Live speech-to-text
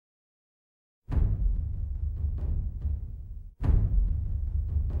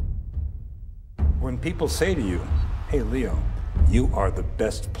When people say to you, hey, Leo, you are the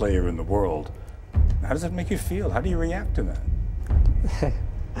best player in the world, how does that make you feel? How do you react to that?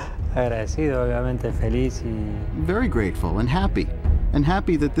 Agradecido, obviamente, feliz y... Very grateful and happy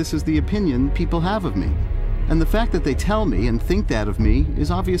that this is the opinion people have of me. And the fact that they tell me and think that of me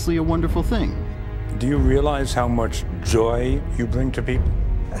is obviously a wonderful thing. Do you realize how much joy you bring to people?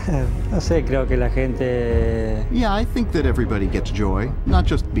 No sé, creo que la gente... Yeah, I think that everybody gets joy, not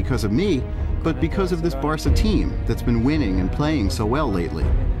just because of me, but because of this Barca team that's been winning and playing so well lately.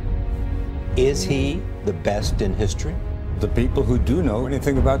 Is he the best in history? The people who do know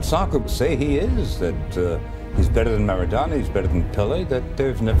anything about soccer say he is, that he's better than Maradona, he's better than Pele, that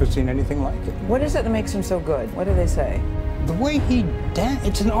they've never seen anything like it. What is it that makes him so good? What do they say? The way he dances,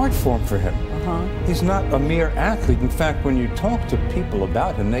 it's an art form for him. He's not a mere athlete. In fact, when you talk to people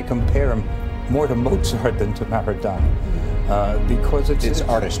about him, they compare him more to Mozart than to Maradona. Because it's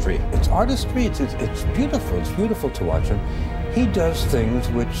artistry. It's artistry. It's beautiful. It's beautiful to watch him. He does things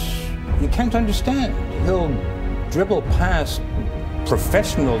which you can't understand. He'll dribble past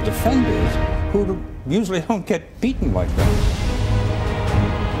professional defenders who usually don't get beaten like that.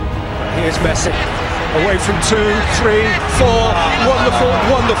 Here's Messi. Away from 2, 3, 4. Wonderful,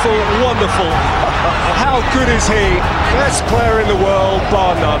 wonderful, wonderful. How good is he? Best player in the world,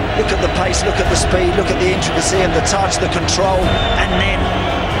 bar none. Look at the pace, look at the speed, look at the intricacy and the touch, the control, and then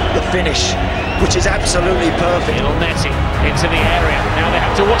the finish, which is absolutely perfect. Lionel Messi into the area. Now they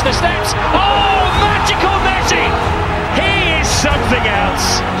have to watch the steps. Oh, magical Messi! He is something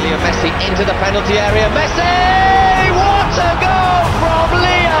else. Leo Messi into the penalty area. Messi! What a goal from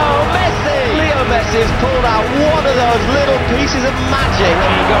Leo Messi! Leo Messi has pulled out one of those little pieces of magic.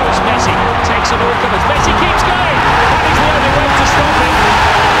 There he goes. Messi takes on all comers. Messi keeps going. That is the only way to stop him.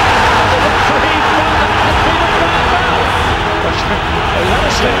 The referee felt that had been a bad foul.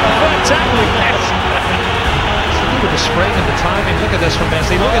 Tackling Messi. Look at the spring and the timing. Look at this from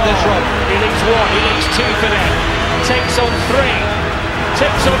Messi. Look at this run. He leaves 1. He leaves 2 for them. Takes on 3.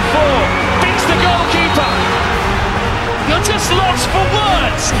 Takes on 4. Beats the goalkeeper. You're just lost for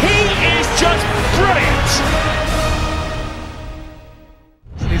words. He is just brilliant.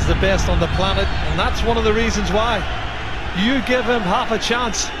 He's the best on the planet, and that's one of the reasons why. You give him half a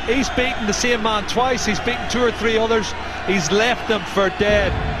chance. He's beaten the same man twice. He's beaten 2 or 3 others. He's left them for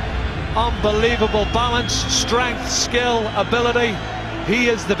dead. Unbelievable balance, strength, skill, ability. He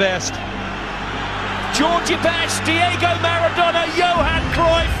is the best. Georgie Best, Diego Maradona, Johan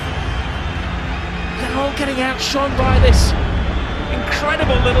Cruyff. They're all getting outshone by this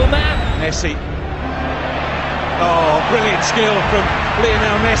incredible little man. Messi. Oh, brilliant skill from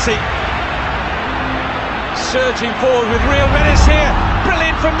Lionel Messi. Surging forward with real menace here.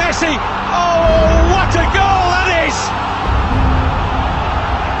 Brilliant from Messi. Oh, what a goal that is!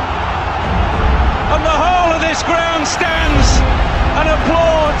 And the whole of this ground stands and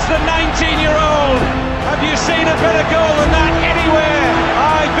applauds the 19-year-old. Have you seen a better goal than that anywhere?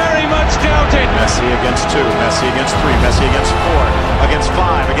 I very much doubt it. Messi against 2, Messi against 3, Messi against 4, against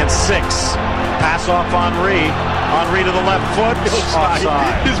 5, against 6. Pass off Henry. Henry to the left foot. Offside.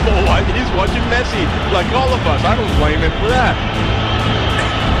 He's watching Messi, like all of us. I don't blame him for that.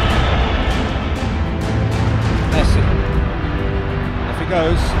 Messi. Off he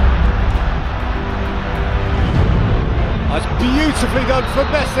goes. That's beautifully done from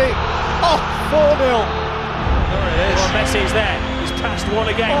Messi. Oh, 4-0. There it is. Well, Messi's there. He's passed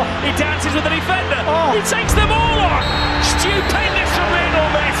 1 again. Oh. He dances with the defender. Oh. He takes them all on. Stupendous from Lionel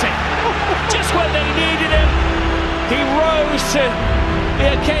Messi. Just when they needed him, he rose to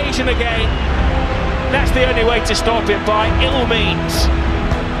the occasion again. That's the only way to stop him, by ill means.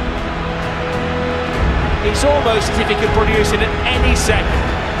 It's almost as if he could produce it at any second.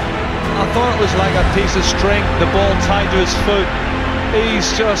 I thought it was like a piece of string, the ball tied to his foot. He's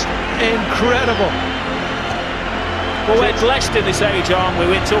just incredible. Well, we're blessed in this age, aren't we?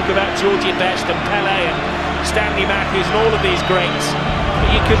 We talk about Georgie Best and Pele and Stanley Matthews and all of these greats. But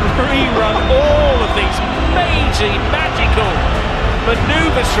you can rerun all of these amazing, magical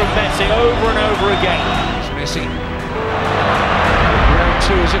manoeuvres from Messi over and over again. It's Messi. Round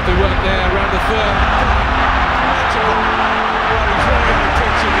 2 as if they weren't there, round the 3rd.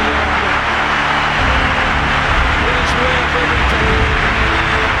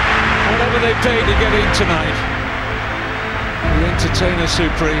 Whatever they paid to get in tonight, the entertainer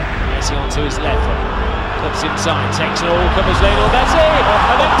supreme. Messi onto his left, cuts inside, takes it all, comes Lionel Messi,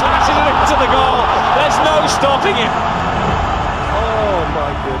 and then passes it into the goal. There's no stopping him. Oh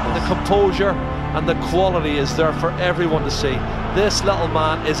my goodness. The composure and the quality is there for everyone to see. This little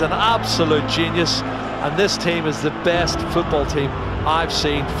man is an absolute genius, and this team is the best football team I've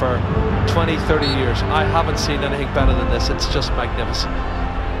seen for 20, 30 years. I haven't seen anything better than this. It's just magnificent.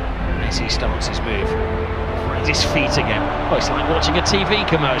 Messi starts his move. Finds his feet again. Oh, it's like watching a TV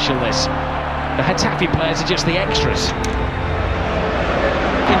commercial, this. The Getafe players are just the extras.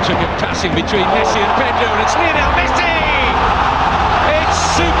 Intricate passing between Messi and Pedro, and it's Lionel Messi! It's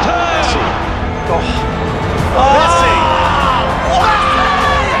superb! Messi!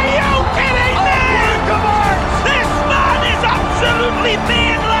 Are you kidding me? Come on! This man is absolutely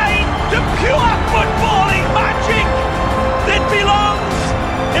mainline to pure footballing magic that belongs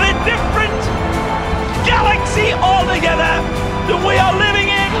in a different galaxy altogether that we are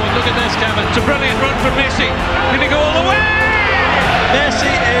living in. Oh, look at this, Kevin. It's a brilliant run from Messi. Can he go all the way?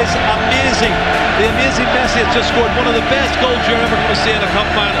 Messi is amazing. The amazing Messi has just scored one of the best goals you're ever going to see in a cup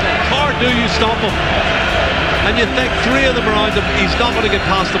final. How do you stop him? And you think three of them around him, he's not going to get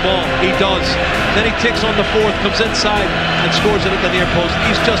past the ball. He does. Then he takes on the fourth, comes inside and scores it at the near post.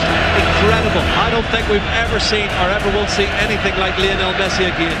 He's just incredible. I don't think we've ever seen or ever will see anything like Lionel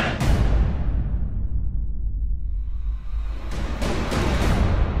Messi again.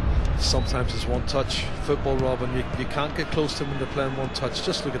 Sometimes it's one touch football, Robin. You can't get close to them when they're playing one touch.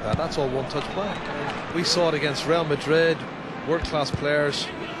 Just look at that. That's all one touch play. We saw it against Real Madrid, world-class players,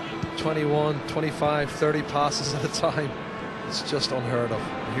 21, 25, 30 passes at a time. It's just unheard of.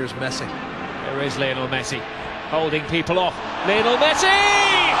 And here's Messi. There is Lionel Messi holding people off. Lionel Messi!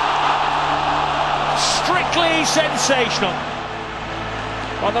 Strictly sensational.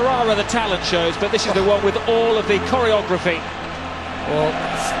 Well, there are other talent shows, but this is the one with all of the choreography. Well,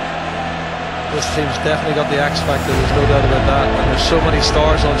 this team's definitely got the X factor, there's no doubt about that, and there's so many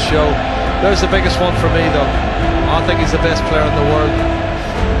stars on show. There's the biggest one for me though. I think he's the best player in the world.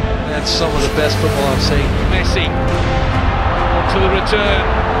 That's some of the best football I've seen. Messi on to the return.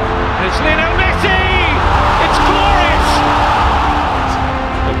 It's Lionel Messi! It's glorious!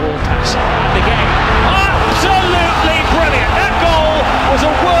 The wall pass and again. Absolutely brilliant! That goal was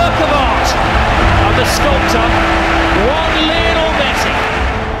a work of art. And the sculptor, one Lionel Messi.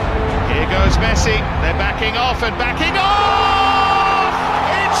 Here goes Messi. They're backing off and backing off!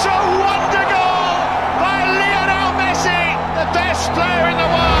 It's a wonder goal by Lionel Messi, the best player in the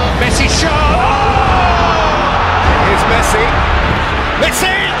world. Messi shot! Oh! Here's Messi.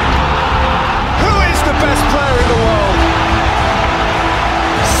 Messi! Who is the best player in the world?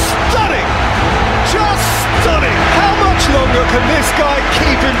 Stunning! Just stunning! How much longer can this guy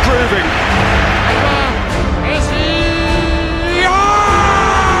keep improving? Messi!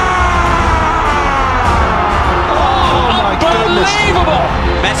 Unbelievable!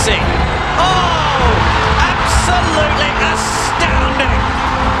 Messi. Oh, absolutely astounding.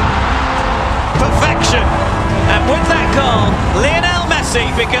 Perfection. And with that goal, Lionel Messi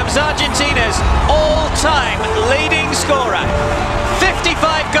becomes Argentina's all-time leading scorer. 55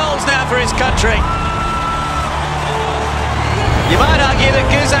 goals now for his country. You might argue that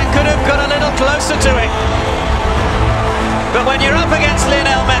Guzan could have got a little closer to it. But when you're up against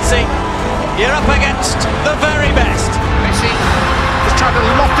Lionel Messi, you're up against the very best. Messi is trying to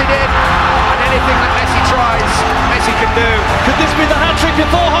loft it in, and anything that Messi tries, Messi can do. Could this be the hat-trick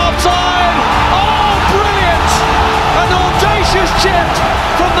before half-time? Oh, brilliant! An audacious chip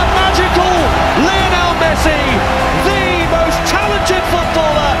from the magical Lionel Messi, the most talented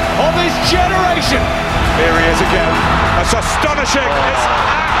footballer of his generation. Here he is again. That's astonishing. It's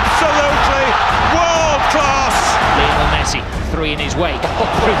absolutely world-class. Lionel Messi, three in his wake.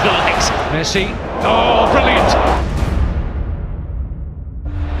 Through the legs. Messi. Oh, brilliant.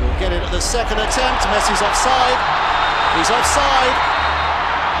 He'll get it at the second attempt. Messi's offside. He's offside.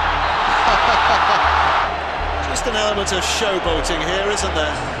 Just an element of showboating here, isn't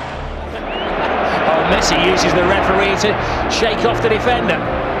there? Oh, Messi uses the referee to shake off the defender.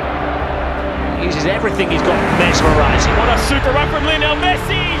 He uses everything he's got mesmerising. What a super run from Lionel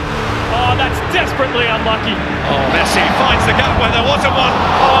Messi! Oh, that's desperately unlucky. Oh, Messi finds the gap where there wasn't one.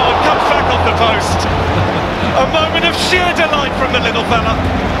 Oh, it comes back off the post. A moment of sheer delight from the little fella.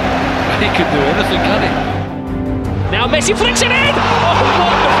 He could do anything, can he? Now Messi flicks it in! Oh,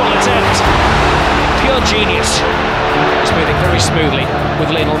 wonderful attempt. Pure genius. It's moving very smoothly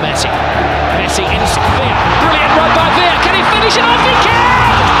with Lionel Messi. Messi in Villa. Brilliant run by Villa. Can he finish it off? He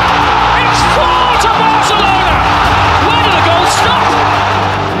can! It's 4 to Barcelona! Where did the goal stop?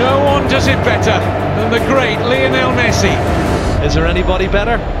 No one does it better than the great Lionel Messi. Is there anybody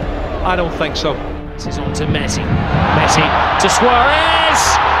better? I don't think so. This is on to Messi. Messi to Suarez!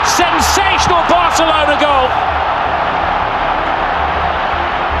 Sensational Barcelona goal!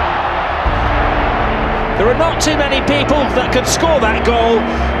 There are not too many people that can score that goal,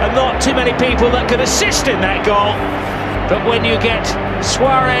 and not too many people that can assist in that goal. But when you get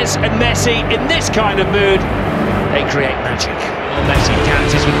Suarez and Messi in this kind of mood, they create magic. Messi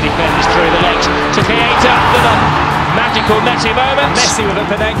dances with the defenders through the legs to create the magical Messi moment. Messi with a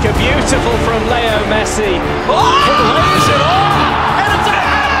Panenka, beautiful from Lionel Messi. Oh! Lays it on, and it's a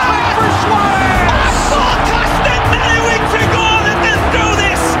hat-trick for Suarez! Forecasted many weeks ago that they'll do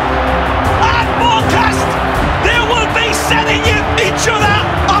this! I forecast they will be setting each other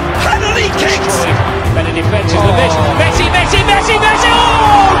up penalty kicks! Better defenses than this. Messi, Messi, Messi, Messi!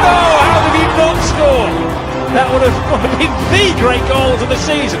 Oh no! How did he not score? That would have been the great goal of the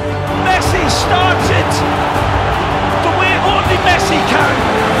season. Messi starts it the way only Messi can.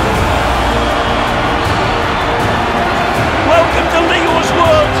 Welcome to Leo's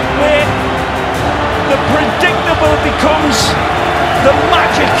world, where the predictable becomes the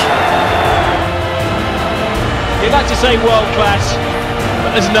magic. You'd like to say world class,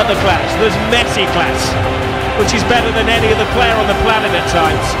 but there's another class. There's Messi class, which is better than any other player on the planet at times.